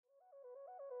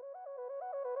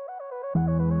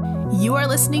You are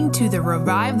listening to the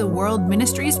Revive the World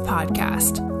Ministries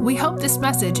podcast. We hope this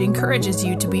message encourages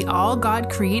you to be all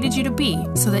God created you to be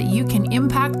so that you can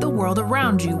impact the world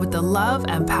around you with the love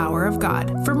and power of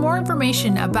God. For more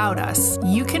information about us,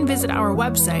 you can visit our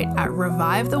website at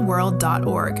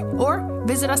revivetheworld.org or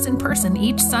visit us in person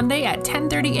each Sunday at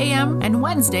 10:30 a.m. and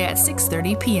Wednesday at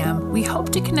 6:30 p.m. We hope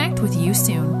to connect with you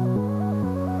soon.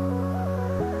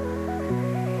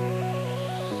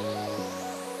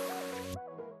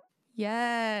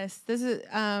 Yes, this is.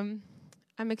 I'm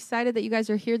excited that you guys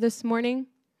are here this morning.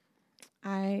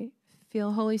 I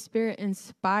feel Holy Spirit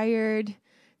inspired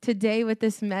today with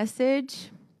this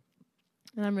message,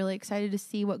 and I'm really excited to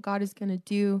see what God is going to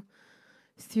do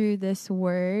through this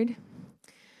word.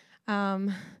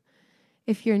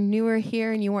 If you're newer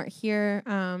here and you weren't here,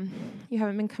 you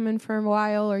haven't been coming for a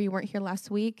while, or you weren't here last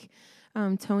week,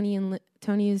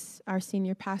 Tony is our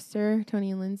senior pastor, Tony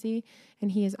and Lindsay,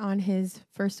 and he is on his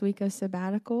first week of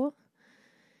sabbatical.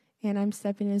 And I'm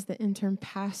stepping as the interim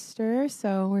pastor,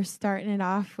 so we're starting it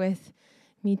off with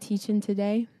me teaching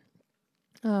today.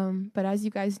 But as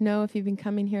you guys know, if you've been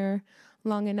coming here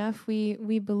long enough,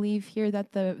 we believe here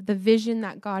that the vision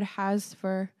that God has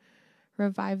for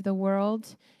Revive the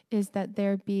World is that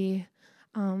there be,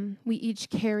 we each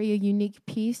carry a unique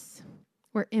piece.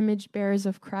 We're image bearers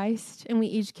of Christ, and we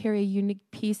each carry a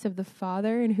unique piece of the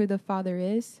Father and who the Father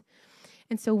is.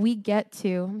 And so we get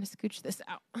to, I'm going to scooch this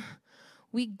out.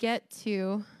 We get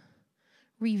to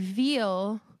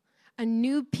reveal a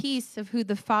new piece of who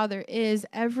the Father is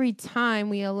every time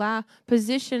we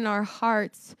position our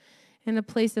hearts in a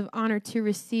place of honor to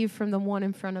receive from the one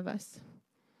in front of us.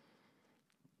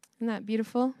 Isn't that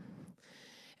beautiful?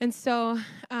 And so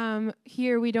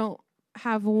here we don't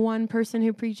have one person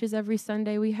who preaches every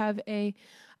Sunday. We have a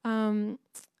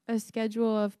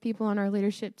schedule of people on our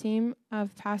leadership team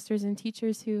of pastors and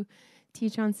teachers who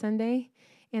teach on Sunday.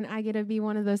 And I get to be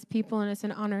one of those people, and it's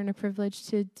an honor and a privilege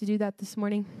to do that this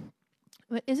morning.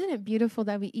 But isn't it beautiful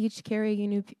that we each carry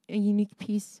a unique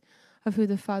piece of who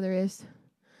the Father is?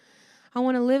 I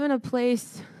want to live in a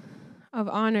place of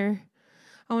honor.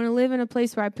 I want to live in a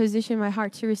place where I position my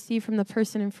heart to receive from the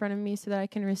person in front of me so that I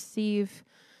can receive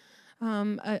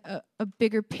a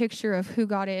bigger picture of who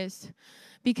God is.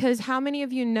 Because how many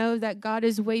of you know that God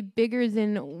is way bigger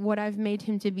than what I've made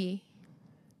him to be?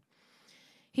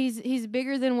 He's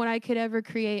bigger than what I could ever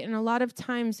create. And a lot of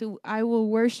times I will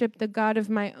worship the God of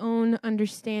my own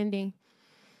understanding.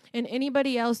 And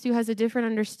anybody else who has a different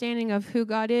understanding of who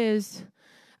God is,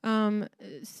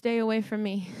 stay away from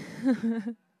me.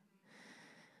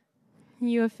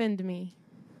 You offend me.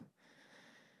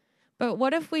 But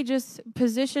what if we just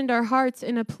positioned our hearts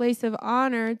in a place of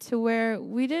honor to where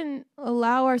we didn't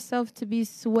allow ourselves to be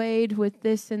swayed with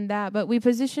this and that, but we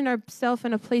positioned ourselves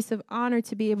in a place of honor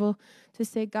to be able to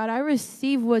say, God, I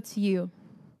receive what's you.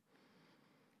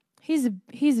 He's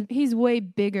way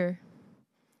bigger.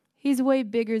 He's way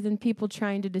bigger than people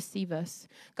trying to deceive us.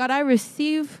 God, I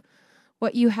receive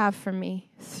what you have for me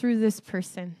through this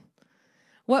person.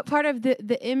 What part of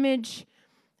the image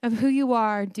of who you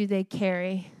are do they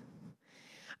carry?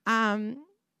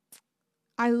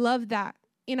 I love that.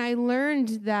 And I learned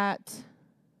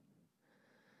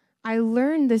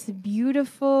this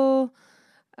beautiful,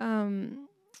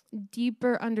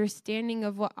 deeper understanding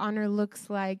of what honor looks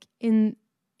like in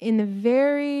a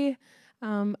very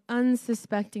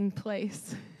unsuspecting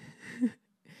place.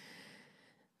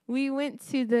 We went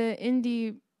to the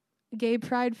Indie Gay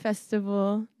Pride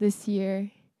Festival this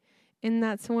year, and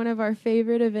that's one of our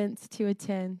favorite events to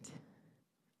attend.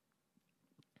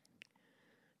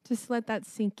 Just let that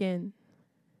sink in.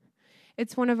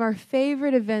 It's one of our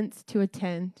favorite events to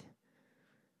attend.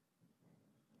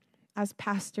 As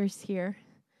pastors here,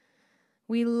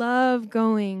 we love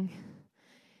going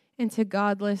into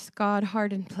godless,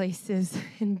 God-hardened places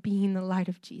and being the light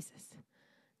of Jesus.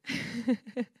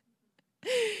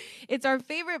 It's our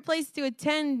favorite place to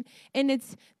attend, and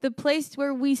it's the place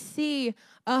where we see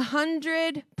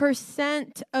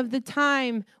 100% of the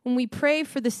time when we pray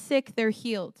for the sick, they're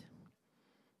healed.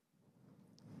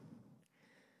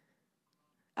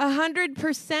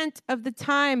 100% of the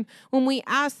time when we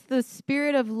ask the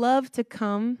Spirit of love to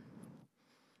come.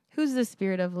 Who's the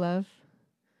Spirit of love?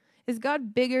 Is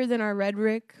God bigger than our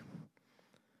rhetoric?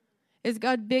 Is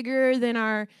God bigger than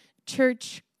our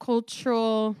church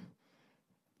cultural,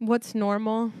 what's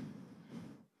normal?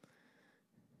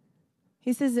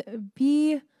 He says,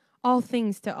 be all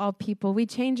things to all people. We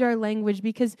change our language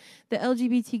because the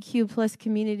LGBTQ plus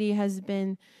community has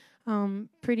been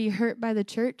pretty hurt by the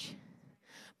church,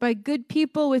 by good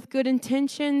people with good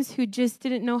intentions who just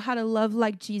didn't know how to love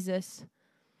like Jesus.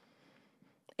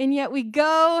 And yet we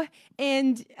go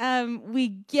and we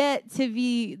get to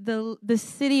be the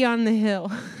city on the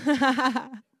hill.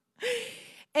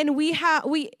 And we have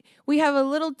a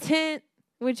little tent,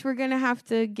 which we're going to have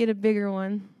to get a bigger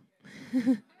one.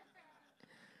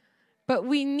 But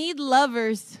we need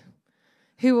lovers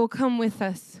who will come with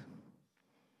us.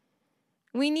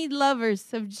 We need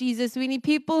lovers of Jesus. We need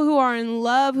people who are in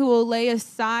love, who will lay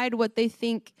aside what they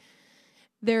think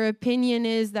their opinion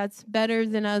is that's better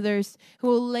than others, who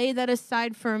will lay that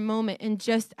aside for a moment and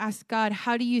just ask God,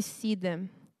 how do you see them?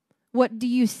 What do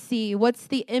you see? What's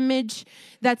the image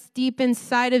that's deep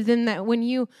inside of them that when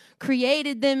you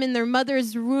created them in their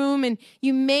mother's womb and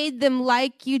you made them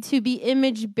like you to be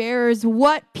image bearers,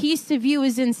 what piece of you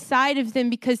is inside of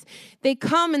them? Because they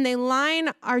come and they line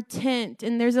our tent,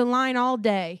 and there's a line all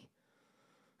day.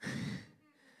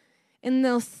 And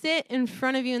they'll sit in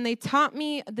front of you, and they taught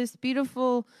me this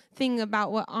beautiful thing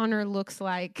about what honor looks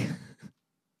like.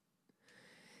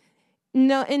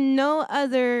 No, in no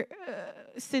other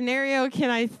scenario can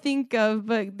I think of,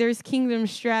 but there's kingdom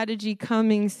strategy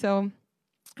coming, so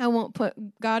I won't put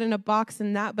God in a box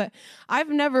in that. But I've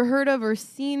never heard of or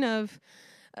seen of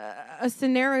a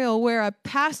scenario where a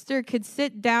pastor could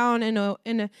sit down and a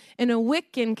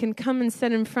Wiccan can come and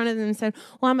sit in front of them and say,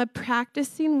 "Well, I'm a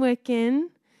practicing Wiccan.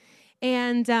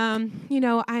 And,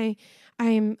 I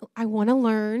want to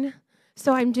learn,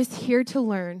 so I'm just here to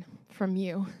learn from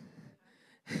you."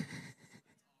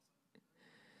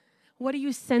 What are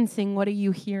you sensing? What are you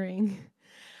hearing?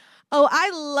 Oh, I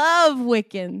love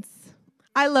Wiccans.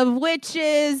 I love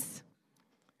witches.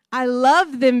 I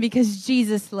love them because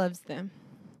Jesus loves them.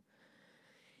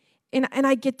 And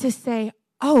I get to say,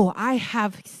 oh, I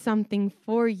have something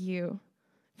for you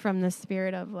from the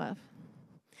Spirit of love.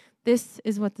 This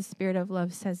is what the Spirit of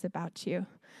love says about you.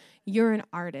 You're an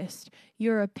artist.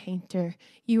 You're a painter.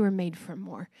 You were made for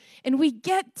more. And we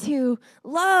get to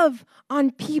love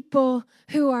on people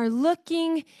who are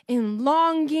looking and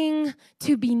longing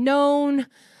to be known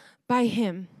by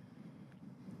Him.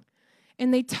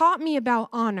 And they taught me about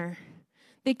honor.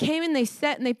 They came and they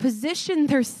sat and they positioned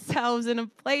themselves in a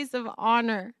place of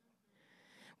honor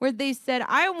where they said,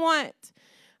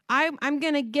 I'm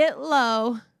going to get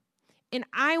low, and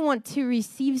I want to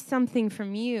receive something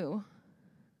from you.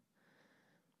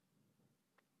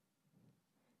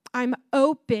 I'm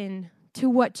open to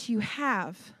what you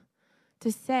have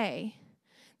to say.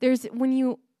 When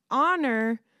you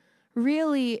honor,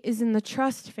 really is in the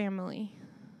trust family.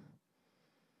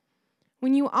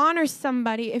 When you honor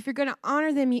somebody, if you're going to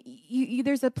honor them,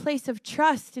 there's a place of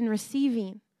trust in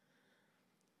receiving.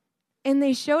 And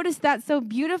they showed us that so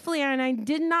beautifully, and I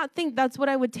did not think that's what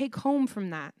I would take home from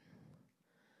that.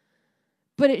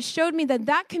 But it showed me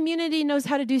that community knows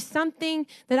how to do something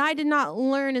that I did not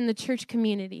learn in the church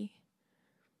community.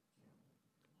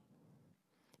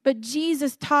 But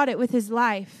Jesus taught it with His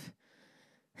life.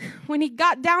 When He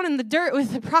got down in the dirt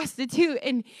with the prostitute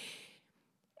and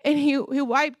he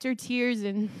wiped her tears,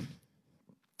 and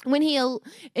when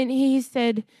he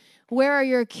said, "Where are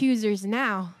your accusers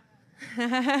now?"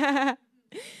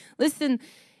 Listen,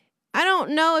 I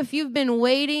don't know if you've been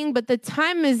waiting, but the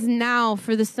time is now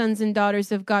for the sons and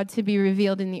daughters of God to be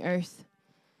revealed in the earth.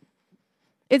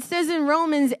 It says in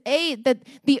Romans 8 that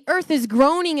the earth is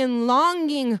groaning and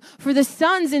longing for the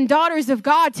sons and daughters of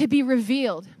God to be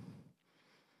revealed.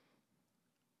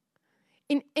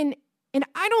 And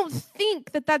I don't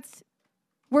think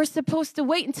we're supposed to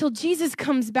wait until Jesus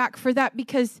comes back for that,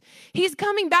 because He's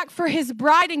coming back for His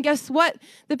bride. And guess what?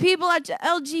 The people at the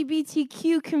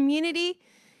LGBTQ community,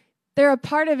 they're a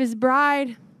part of His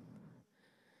bride.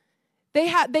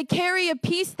 They carry a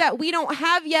piece that we don't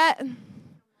have yet.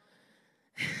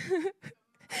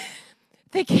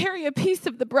 They carry a piece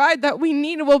of the bride that we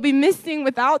need and will be missing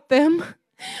without them.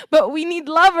 But we need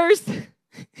lovers.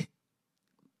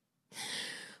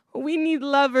 We need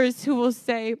lovers who will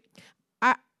say,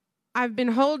 I've been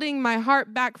holding my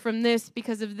heart back from this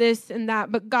because of this and that,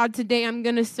 but God, today I'm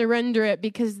going to surrender it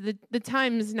because the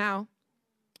time is now.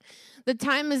 The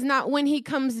time is not when He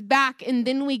comes back and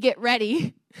then we get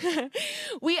ready.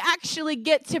 We actually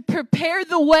get to prepare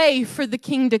the way for the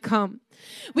King to come.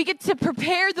 We get to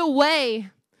prepare the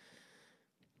way.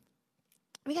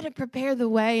 We got to prepare the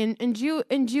way.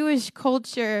 In Jewish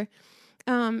culture,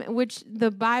 which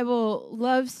the Bible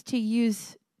loves to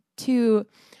use to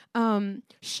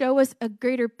show us a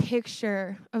greater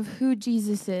picture of who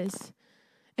Jesus is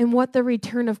and what the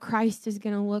return of Christ is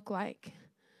going to look like.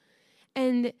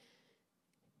 And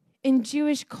in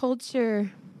Jewish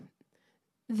culture,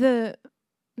 the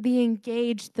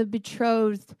engaged, the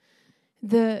betrothed,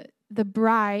 the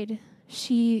bride,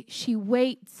 she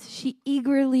waits, she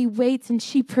eagerly waits, and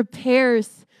she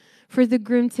prepares for the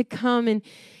groom to come. And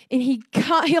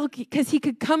because he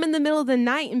could come in the middle of the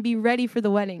night and be ready for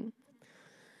the wedding.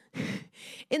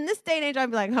 In this day and age,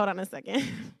 I'd be like, hold on a second.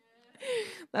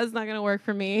 That's not going to work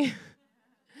for me.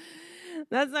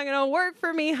 That's not going to work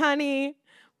for me, honey.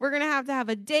 We're going to have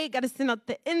a date. Got to send out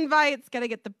the invites. Got to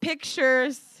get the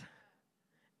pictures.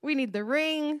 We need the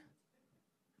ring.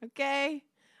 Okay?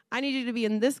 I need you to be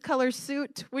in this color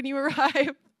suit when you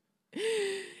arrive.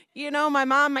 You know, my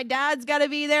mom, my dad's got to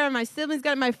be there, and my siblings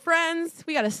got my friends.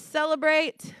 We got to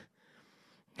celebrate.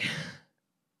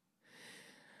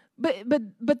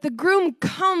 But the groom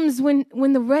comes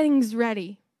when the wedding's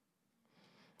ready,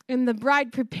 and the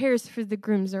bride prepares for the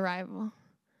groom's arrival.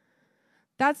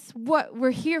 That's what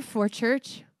we're here for,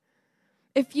 church.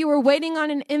 If you were waiting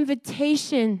on an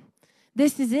invitation,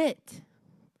 this is it.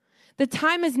 The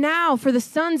time is now for the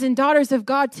sons and daughters of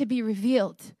God to be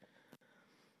revealed.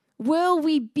 Will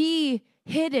we be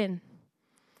hidden?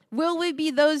 Will we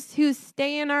be those who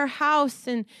stay in our house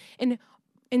and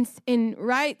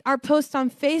write our post on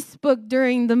Facebook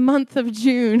during the month of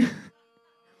June?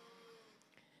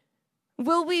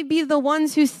 Will we be the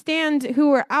ones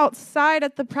who are outside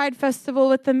at the Pride Festival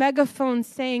with the megaphone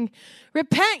saying,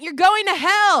 repent, you're going to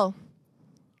hell?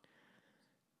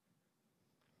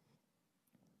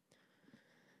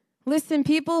 Listen,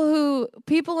 people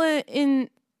in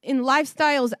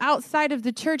lifestyles outside of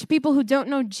the church, people who don't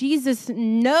know Jesus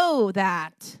know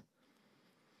that.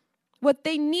 What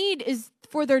they need is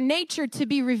for their nature to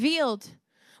be revealed.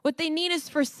 What they need is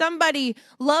for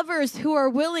lovers who are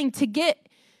willing to get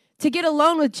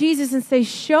alone with Jesus and say,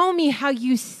 show me how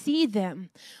you see them.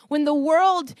 When the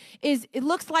world it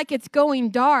looks like it's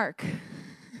going dark,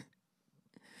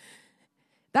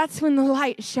 that's when the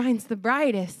light shines the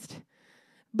brightest.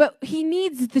 But he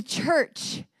needs the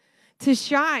church to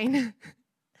shine.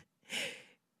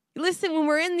 Listen, when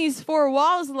we're in these four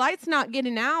walls, the light's not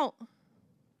getting out.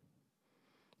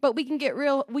 But we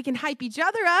can hype each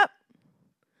other up.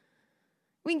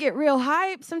 We can get real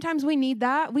hype. Sometimes we need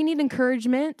that. We need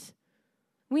encouragement.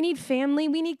 We need family.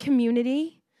 We need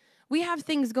community. We have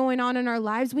things going on in our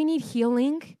lives. We need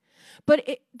healing. But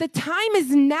the time is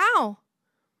now.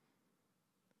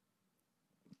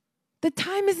 The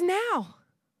time is now.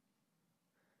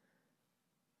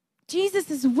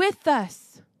 Jesus is with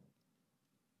us.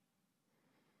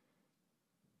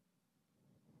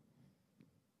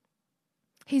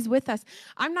 He's with us.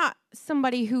 I'm not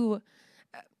somebody who,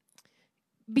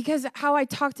 because how I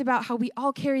talked about how we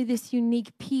all carry this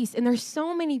unique piece, and there's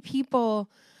so many people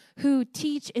who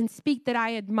teach and speak that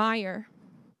I admire.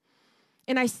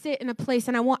 And I sit in a place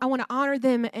and I want to honor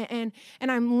them, and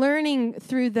I'm learning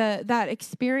through that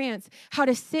experience how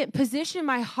to position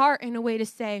my heart in a way to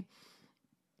say,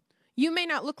 you may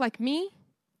not look like me.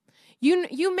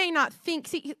 You may not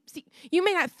think, you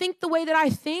may not think the way that I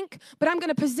think, but I'm going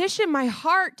to position my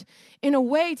heart in a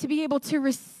way to be able to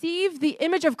receive the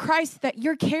image of Christ that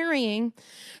you're carrying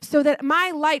so that my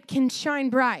light can shine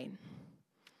bright.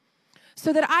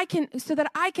 So that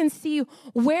I can see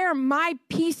where my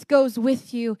peace goes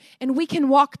with you, and we can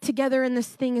walk together in this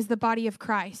thing as the body of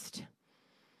Christ.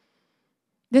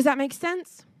 Does that make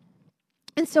sense?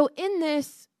 And so in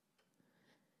this,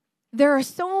 there are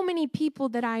so many people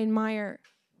that I admire.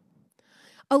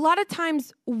 A lot of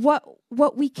times what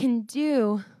we can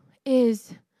do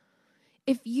is,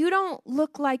 if you don't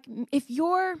look like,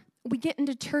 we get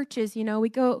into churches, we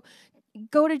go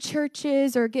to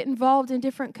churches or get involved in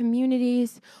different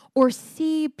communities or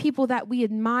see people that we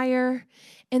admire,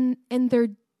 and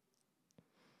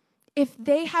if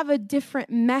they have a different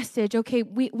message, okay,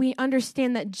 we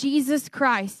understand that Jesus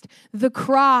Christ, the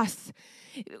cross,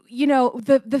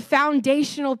 the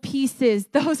foundational pieces,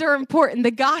 those are important,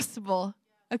 the gospel,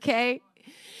 okay?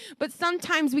 But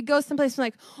sometimes we go someplace and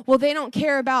like, well, they don't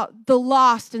care about the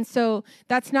lost, and so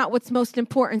that's not what's most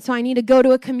important. So I need to go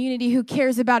to a community who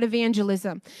cares about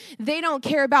evangelism. They don't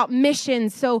care about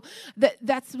missions, so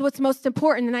that's what's most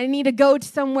important. And I need to go to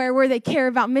somewhere where they care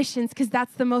about missions because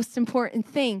that's the most important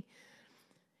thing.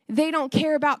 They don't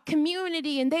care about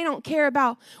community, and they don't care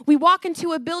about, we walk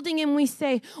into a building and we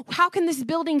say, how can this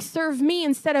building serve me,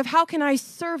 instead of how can I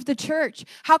serve the church?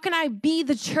 How can I be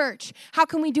the church? How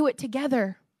can we do it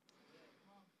together?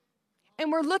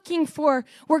 And we're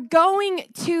going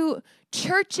to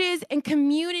churches and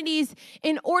communities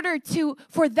in order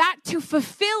for that to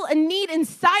fulfill a need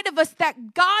inside of us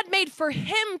that God made for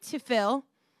him to fill.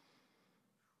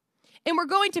 And we're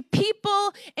going to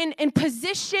people and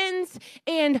positions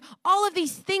and all of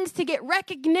these things to get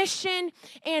recognition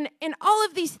and all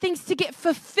of these things to get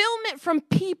fulfillment from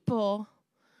people,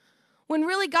 When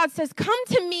really God says, come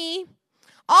to me,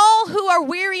 all who are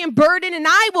weary and burdened, and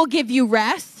I will give you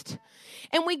rest.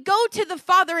 And we go to the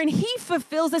Father and he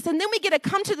fulfills us. And then we get to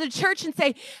come to the church and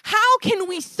say, how can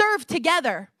we serve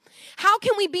together? How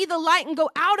can we be the light and go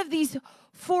out of these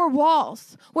four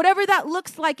walls? Whatever that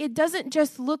looks like, it doesn't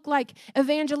just look like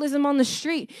evangelism on the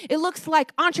street. It looks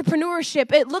like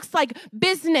entrepreneurship. It looks like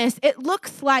business. It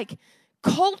looks like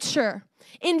culture.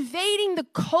 Invading the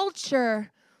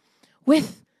culture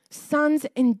with sons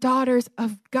and daughters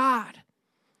of God.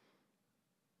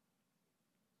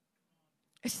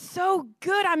 It's so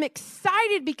good. I'm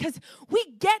excited because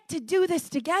we get to do this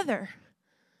together.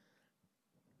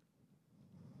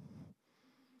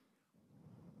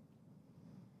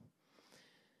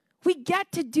 We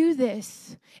get to do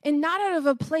this, and not out of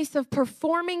a place of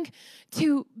performing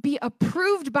to be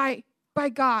approved by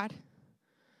God.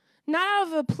 Not out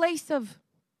of a place of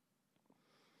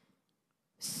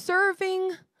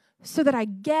serving so that I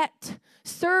get,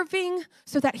 serving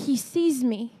so that he sees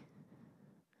me.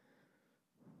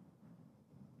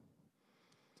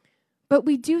 But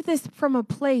we do this from a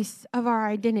place of our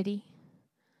identity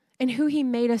and who he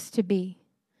made us to be.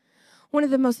 One of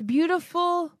the most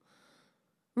beautiful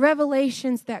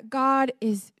revelations that God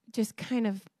is just kind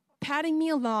of patting me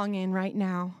along in right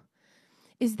now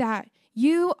is that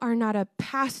you are not a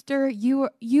pastor.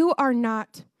 You are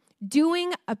not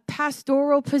doing a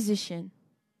pastoral position.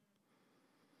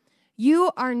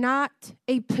 You are not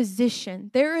a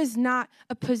position. There is not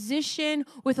a position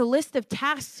with a list of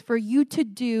tasks for you to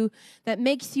do that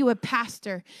makes you a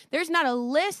pastor. There's not a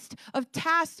list of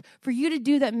tasks for you to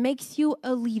do that makes you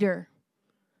a leader.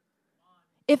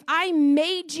 If I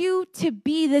made you to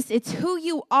be this, it's who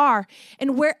you are.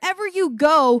 And wherever you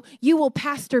go, you will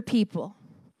pastor people.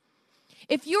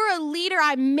 If you're a leader,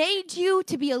 I made you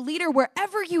to be a leader.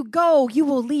 Wherever you go, you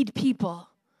will lead people.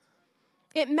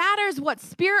 It matters what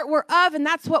spirit we're of, and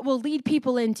that's what we'll lead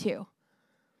people into.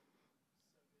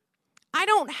 I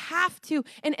don't have to,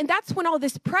 and that's when all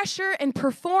this pressure and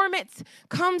performance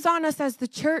comes on us as the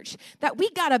church, that we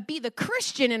got to be the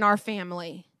Christian in our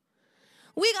family.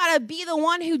 We got to be the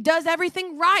one who does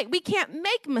everything right. We can't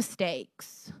make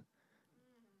mistakes.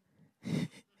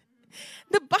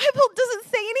 The Bible doesn't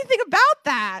say anything about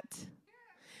that.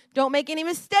 Don't make any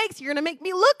mistakes. You're going to make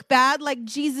me look bad like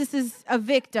Jesus is a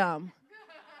victim.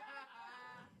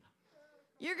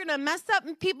 You're going to mess up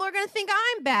and people are going to think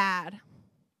I'm bad.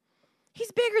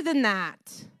 He's bigger than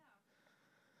that.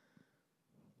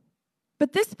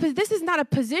 But this is not a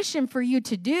position for you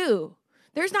to do.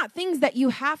 There's not things that you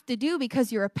have to do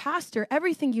because you're a pastor.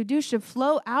 Everything you do should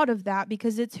flow out of that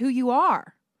because it's who you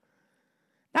are.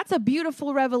 That's a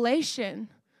beautiful revelation.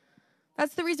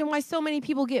 That's the reason why so many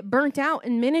people get burnt out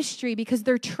in ministry, because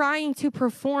they're trying to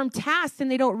perform tasks and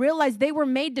they don't realize they were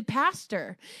made to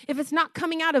pastor. If it's not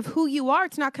coming out of who you are,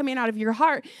 it's not coming out of your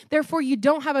heart. Therefore, you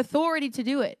don't have authority to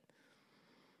do it.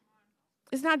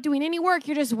 It's not doing any work.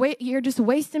 You're just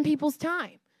wasting people's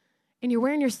time. And you're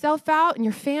wearing yourself out and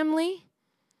your family.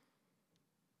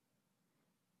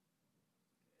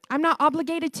 I'm not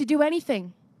obligated to do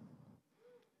anything.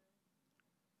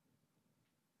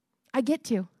 I get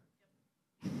to.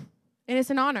 And it's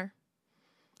an honor.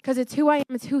 Because it's who I am.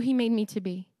 It's who he made me to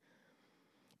be.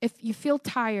 If you feel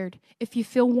tired, if you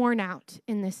feel worn out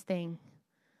in this thing,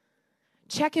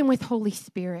 check in with Holy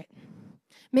Spirit.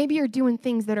 Maybe you're doing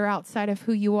things that are outside of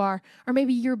who you are. Or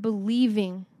maybe you're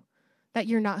believing that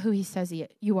you're not who he says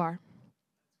you are.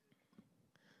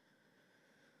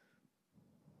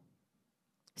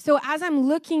 So as I'm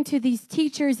looking to these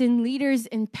teachers and leaders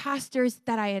and pastors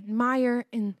that I admire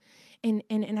and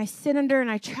I sit under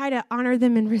and I try to honor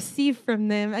them and receive from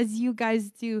them, as you guys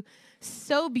do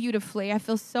so beautifully. I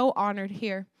feel so honored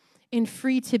here and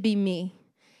free to be me.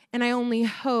 And I only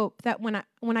hope that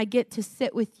when I get to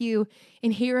sit with you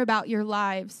and hear about your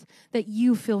lives, that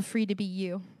you feel free to be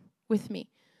you with me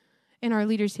and our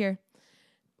leaders here.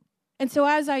 And so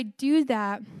as I do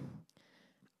that,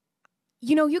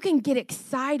 you know, you can get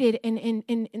excited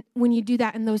and when you do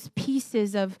that in those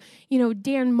pieces of, you know,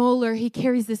 Dan Mohler, he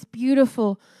carries this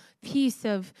beautiful piece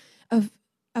of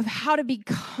how to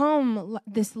become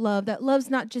this love. That love's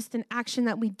not just an action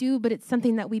that we do, but it's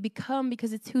something that we become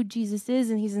because it's who Jesus is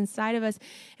and he's inside of us.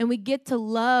 And we get to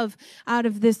love out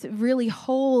of this really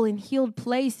whole and healed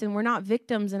place, and we're not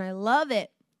victims, and I love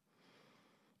it.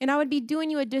 And I would be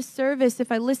doing you a disservice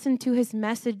if I listened to his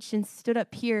message and stood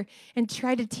up here and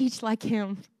tried to teach like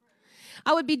him.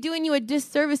 I would be doing you a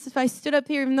disservice if I stood up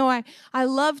here, even though I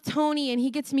love Tony and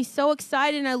he gets me so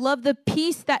excited and I love the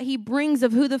peace that he brings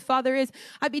of who the Father is.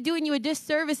 I'd be doing you a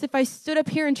disservice if I stood up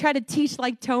here and tried to teach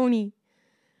like Tony.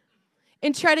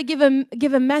 and try to give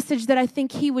a message that I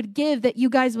think he would give that you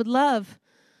guys would love,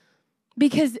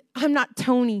 because I'm not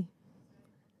Tony.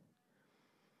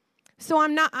 So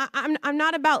I'm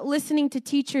not about listening to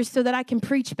teachers so that I can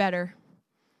preach better.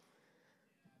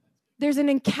 There's an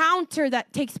encounter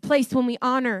that takes place when we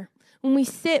honor, when we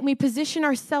sit and we position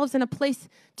ourselves in a place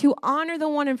to honor the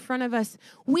one in front of us.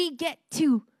 We get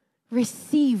to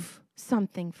receive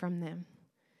something from them.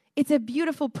 It's a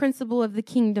beautiful principle of the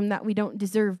kingdom that we don't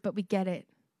deserve, but we get it.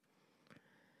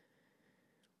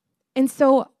 And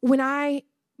so I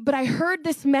heard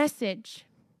this message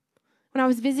when I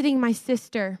was visiting my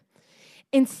sister,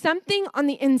 and something on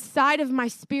the inside of my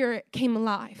spirit came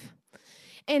alive.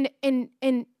 And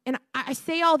I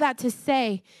say all that to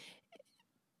say,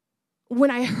 when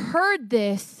I heard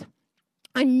this,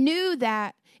 I knew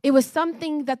that it was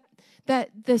something that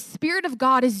the Spirit of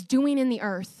God is doing in the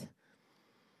earth.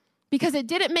 Because it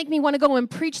didn't make me want to go and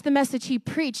preach the message he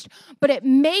preached, but it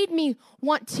made me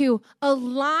want to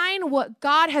align what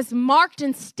God has marked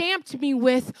and stamped me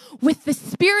with the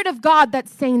Spirit of God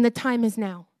that's saying the time is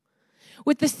now.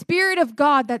 With the Spirit of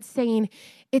God that's saying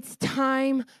it's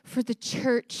time for the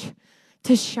church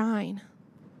to shine.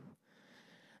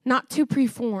 Not to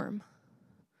perform.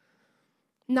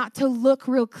 Not to look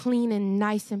real clean and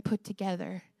nice and put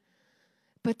together,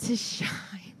 but to shine.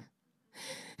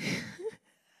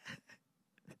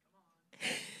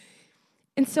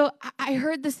 And so I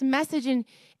heard this message, and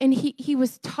he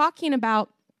was talking about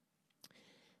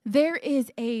there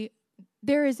is a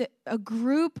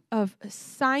group of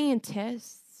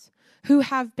scientists who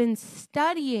have been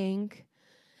studying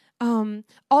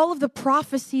all of the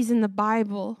prophecies in the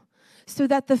Bible, so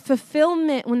that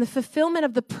when the fulfillment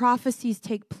of the prophecies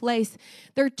take place,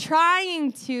 they're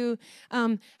trying to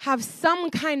have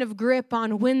some kind of grip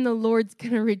on when the Lord's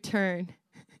going to return,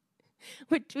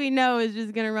 which we know is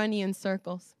just going to run you in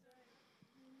circles.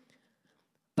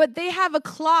 But they have a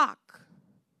clock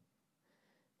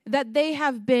that they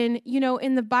have been,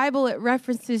 in the Bible it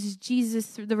references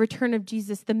Jesus, the return of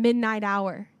Jesus, the midnight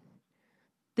hour,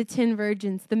 the 10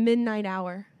 virgins, the midnight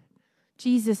hour.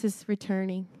 Jesus is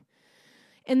returning.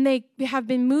 And they have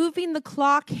been moving the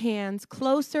clock hands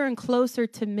closer and closer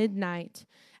to midnight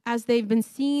as they've been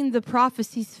seeing the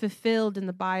prophecies fulfilled in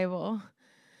the Bible.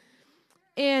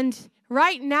 And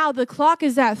right now, the clock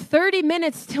is at 30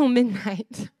 minutes till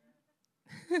midnight.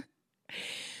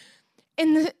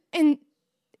 and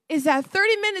is at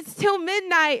 30 minutes till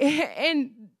midnight,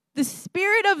 and the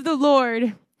Spirit of the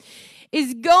Lord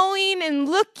is going and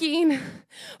looking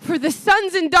for the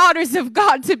sons and daughters of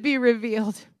God to be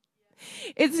revealed.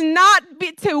 It's not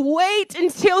to wait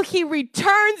until he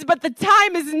returns, but the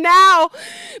time is now,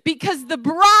 because the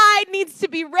bride needs to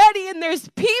be ready, and there's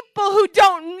people who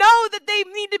don't know that they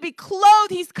need to be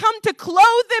clothed. He's come to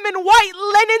clothe them in white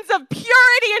linens of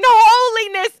purity and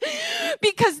holiness,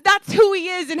 because that's who he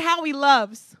is and how he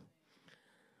loves.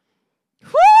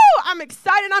 Whoo! I'm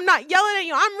excited. I'm not yelling at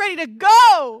you. I'm ready to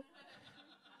go.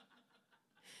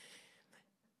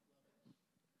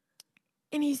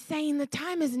 And he's saying the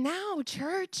time is now,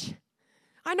 church.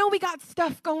 I know we got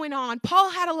stuff going on. Paul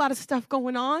had a lot of stuff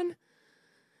going on.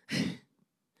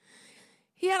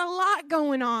 He had a lot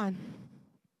going on.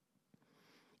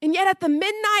 And yet at the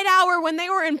midnight hour, when they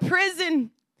were in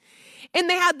prison and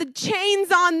they had the chains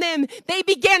on them, they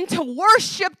began to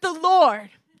worship the Lord.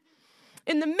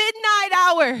 In the midnight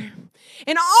hour,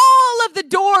 and all of the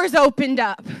doors opened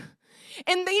up.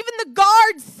 And even the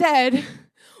guards said,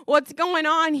 "What's going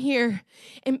on here?"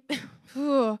 And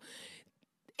in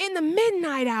the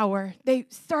midnight hour, they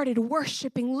started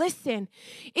worshiping. Listen,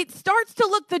 it starts to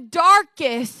look the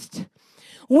darkest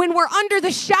when we're under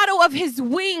the shadow of his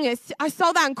wing. I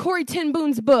saw that in Corrie ten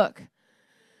Boom's book.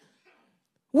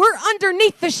 We're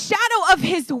underneath the shadow of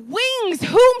his wings.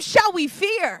 Whom shall we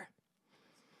fear?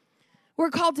 We're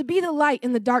called to be the light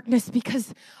in the darkness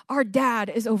because our dad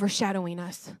is overshadowing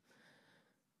us.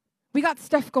 We got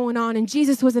stuff going on, and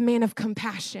Jesus was a man of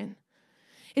compassion.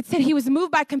 It said he was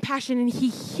moved by compassion, and he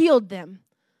healed them.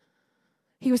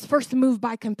 He was first moved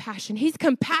by compassion. He's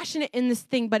compassionate in this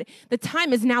thing, but the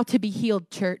time is now to be healed,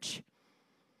 church.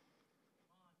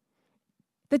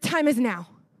 The time is now.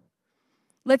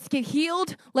 Let's get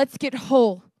healed. Let's get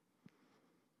whole,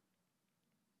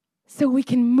 so we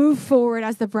can move forward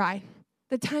as the bride.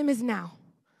 The time is now.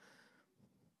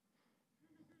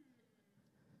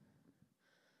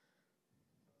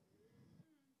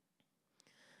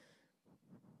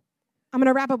 I'm going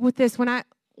to wrap up with this. When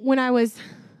I was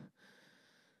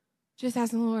just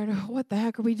asking the Lord, what the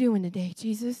heck are we doing today,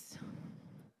 Jesus?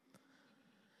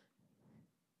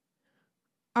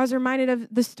 I was reminded of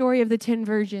the story of the 10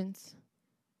 virgins.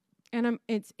 And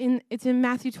it's in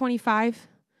Matthew 25.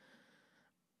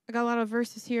 I got a lot of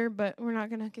verses here, but we're not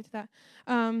going to get to that.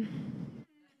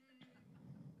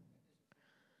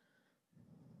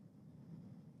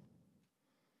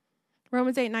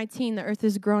 Romans 8:19, the earth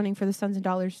is groaning for the sons and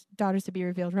daughters to be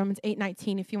revealed. Romans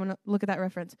 8:19, if you want to look at that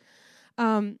reference.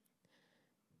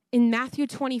 In Matthew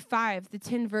 25, the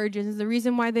 10 virgins, the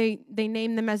reason why they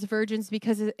named them as virgins,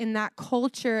 because in that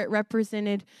culture it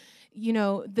represented,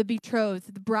 the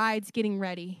betrothed, the brides getting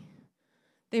ready.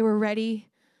 They were ready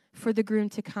for the groom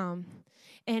to come.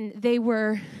 And they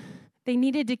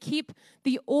needed to keep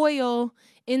the oil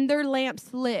in their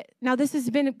lamps lit. Now, this has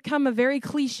become a very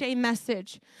cliche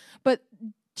message, but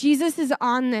Jesus is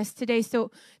on this today. So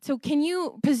can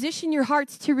you position your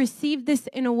hearts to receive this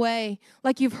in a way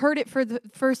like you've heard it for the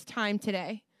first time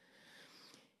today?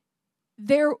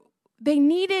 They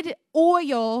needed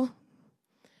oil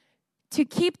to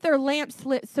keep their lamps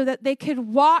lit so that they could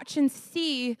watch and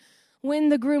see when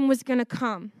the groom was going to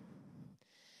come.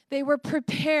 They were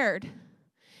prepared.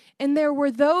 And there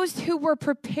were those who were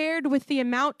prepared with the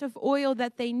amount of oil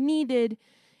that they needed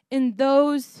and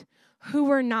those who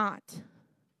were not.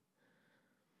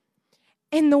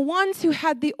 And the ones who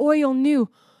had the oil knew,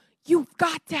 you've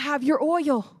got to have your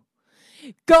oil.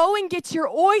 Go and get your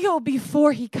oil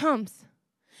before he comes.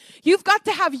 You've got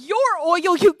to have your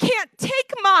oil. You can't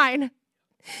take mine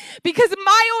because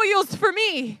my oil's for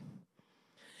me.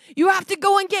 You have to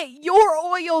go and get your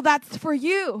oil that's for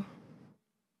you.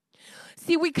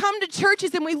 See, we come to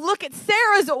churches and we look at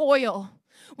Sarah's oil.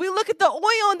 We look at the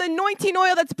oil and the anointing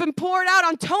oil that's been poured out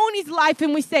on Tony's life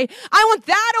and we say, I want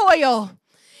that oil.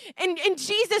 And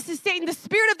Jesus is saying, the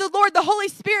Spirit of the Lord, the Holy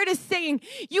Spirit is saying,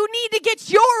 you need to get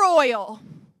your oil.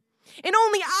 And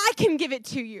only I can give it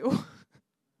to you.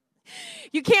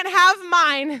 You can't have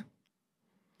mine.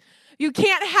 You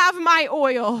can't have my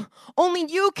oil. Only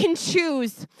you can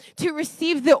choose to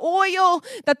receive the oil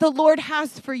that the Lord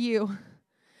has for you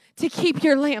to keep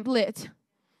your lamp lit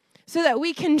so that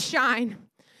we can shine.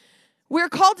 We're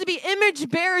called to be image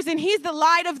bearers, and he's the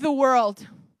light of the world.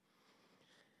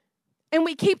 And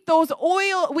we keep those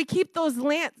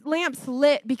lamps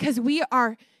lit because we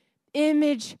are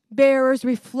image bearers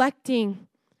reflecting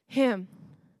him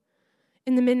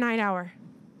in the midnight hour.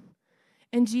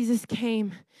 And Jesus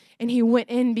came and he went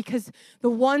in because the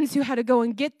ones who had to go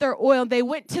and get their oil, they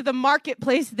went to the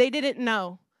marketplace. They didn't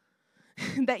know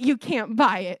that you can't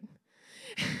buy it.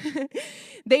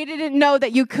 They didn't know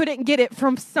that you couldn't get it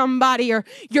from somebody or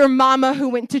your mama who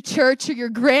went to church or your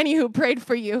granny who prayed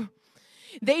for you.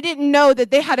 They didn't know that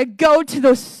they had to go to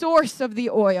the source of the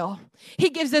oil. He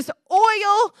gives us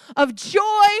oil of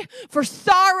joy for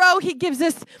sorrow. He gives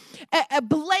us a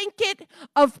blanket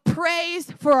of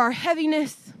praise for our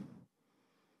heaviness.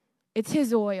 It's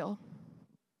his oil.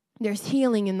 There's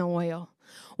healing in the oil.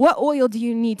 What oil do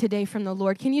you need today from the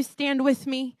Lord? Can you stand with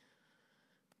me?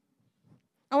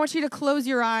 I want you to close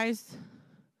your eyes.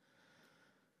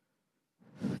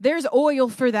 There's oil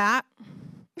for that.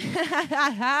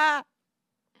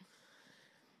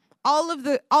 All of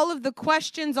the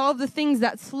questions, all of the things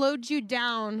that slowed you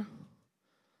down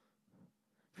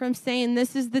from saying,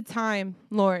 this is the time,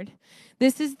 Lord.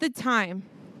 This is the time.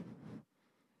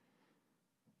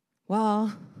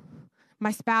 Well,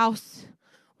 my spouse,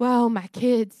 well, my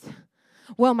kids,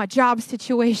 well, my job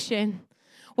situation.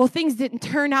 Well, things didn't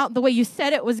turn out the way you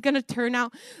said it was going to turn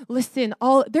out. Listen,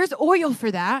 there's oil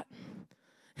for that.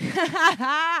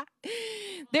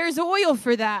 There's oil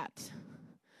for that.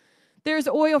 There's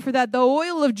oil for that. The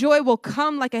oil of joy will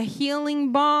come like a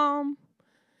healing balm.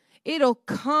 It'll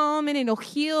come and it'll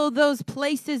heal those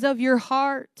places of your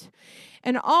heart.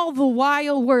 And all the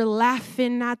while we're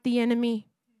laughing at the enemy.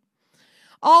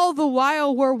 All the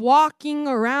while we're walking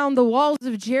around the walls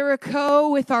of Jericho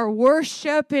with our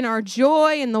worship and our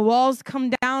joy, and the walls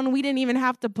come down. We didn't even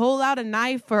have to pull out a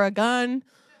knife or a gun.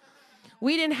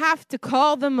 We didn't have to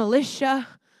call the militia.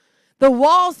 The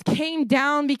walls came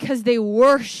down because they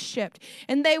worshiped,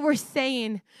 and they were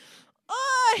saying,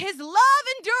 oh, his love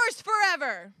endures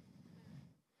forever.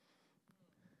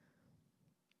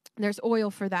 There's oil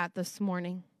for that this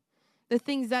morning. The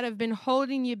things that have been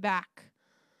holding you back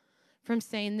from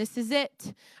saying, this is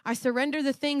it. I surrender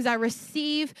the things I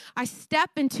receive. I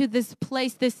step into this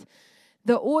place,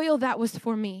 the oil that was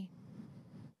for me.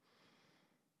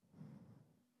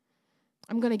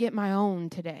 I'm going to get my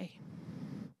own today.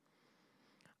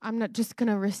 I'm not just going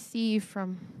to receive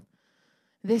from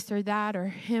this or that or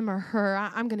him or her.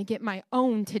 I'm going to get my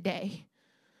own today.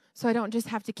 So I don't just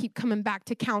have to keep coming back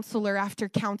to counselor after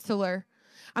counselor.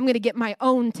 I'm going to get my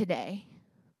own today.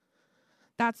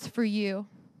 That's for you.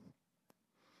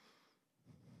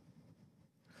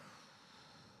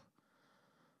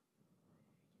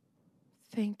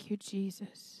 Thank you,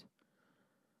 Jesus.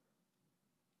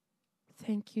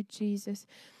 Thank you, Jesus.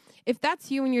 If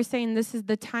that's you and you're saying this is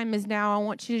the time is now, I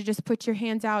want you to just put your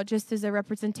hands out just as a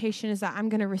representation is that I'm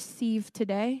going to receive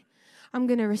today. I'm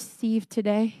going to receive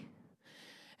today.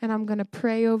 And I'm going to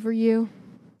pray over you.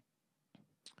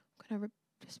 I'm going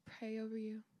to just pray over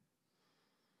you.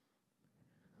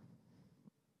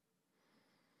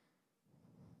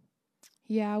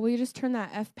 Yeah, will you just turn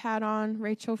that F pad on,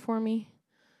 Rachel, for me?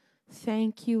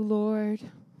 Thank you, Lord.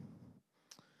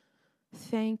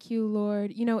 Thank you,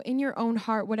 Lord. You know, in your own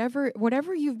heart,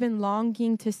 whatever you've been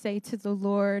longing to say to the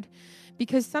Lord,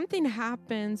 because something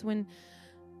happens when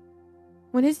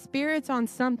His Spirit's on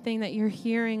something that you're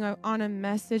hearing on a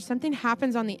message, something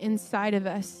happens on the inside of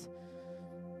us.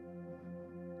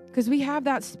 Because we have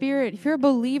that Spirit. If you're a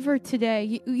believer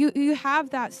today, you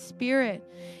have that Spirit.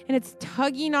 And it's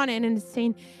tugging on it and it's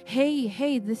saying,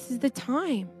 hey, this is the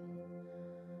time.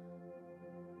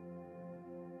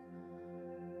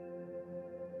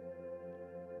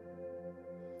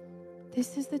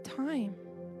 This is the time.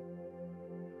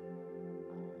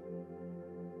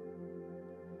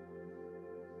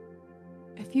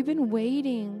 If you've been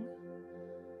waiting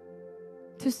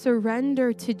to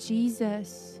surrender to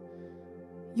Jesus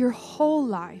your whole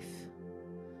life,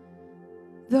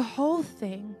 the whole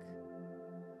thing,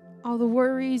 all the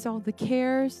worries, all the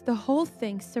cares, the whole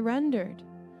thing surrendered.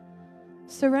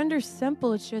 Surrender's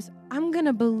simple. It's just, I'm going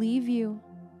to believe you.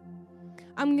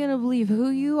 I'm going to believe who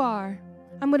you are.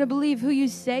 I'm going to believe who you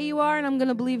say you are, and I'm going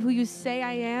to believe who you say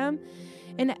I am.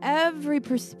 And every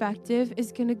perspective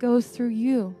is going to go through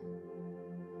you.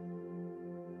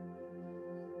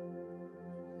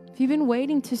 If you've been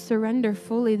waiting to surrender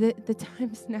fully, the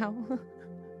time's now.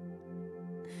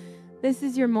 This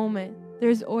is your moment.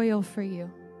 There's oil for you.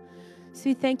 So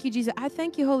we thank you, Jesus. I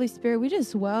thank you, Holy Spirit. We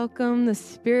just welcome the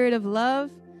Spirit of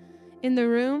love in the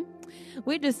room.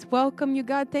 We just welcome you,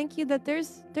 God. Thank you that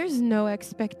there's no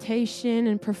expectation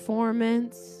and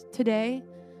performance today.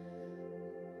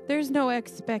 There's no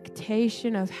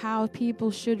expectation of how people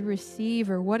should receive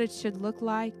or what it should look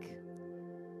like.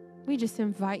 We just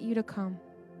invite you to come.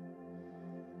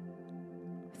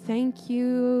 Thank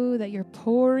you that you're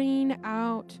pouring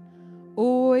out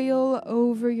oil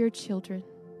over your children.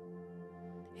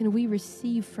 And we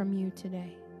receive from you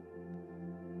today.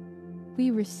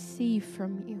 We receive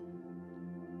from you.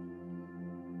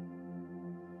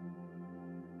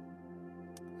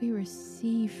 We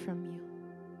receive from you.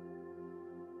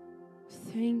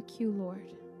 Thank you, Lord.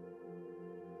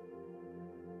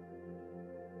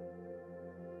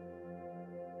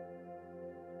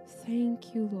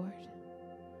 Thank you, Lord.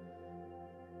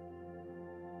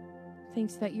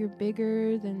 Thanks that you're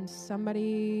bigger than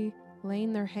somebody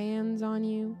laying their hands on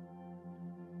you.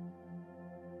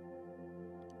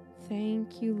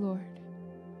 Thank you, Lord.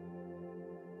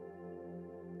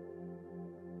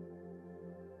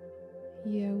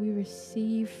 Yeah, we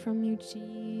receive from you,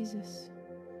 Jesus.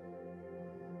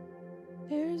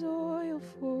 There's oil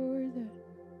for that.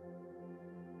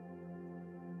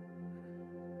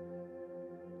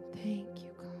 Thank you,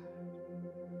 God.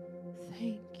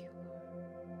 Thank you, Lord.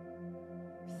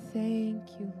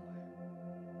 Thank you, Lord.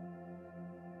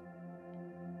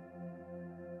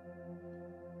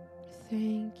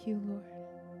 Thank you, Lord.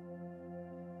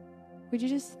 Would you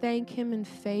just thank him in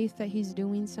faith that he's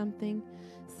doing something?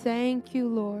 Thank you,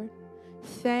 Lord.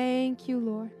 Thank you,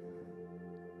 Lord.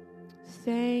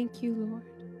 Thank you, Lord.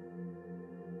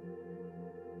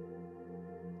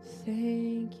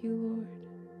 Thank you, Lord.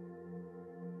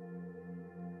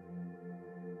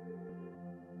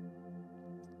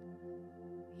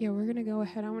 Yeah, we're going to go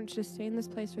ahead. I want you to stay in this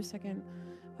place for a second.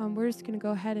 We're just going to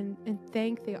go ahead and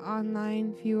thank the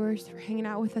online viewers for hanging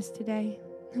out with us today.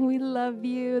 We love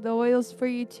you. The oil's for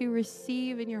you to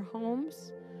receive in your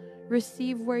homes.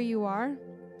 Receive where you are.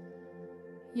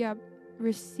 Yeah,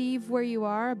 receive where you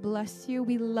are. Bless you.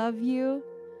 We love you.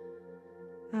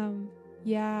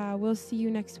 Yeah, we'll see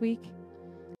you next week.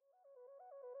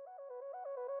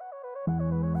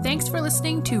 Thanks for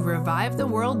listening to Revive the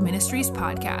World Ministries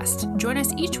podcast. Join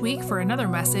us each week for another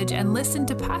message and listen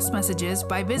to past messages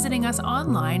by visiting us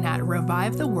online at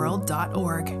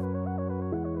revivetheworld.org.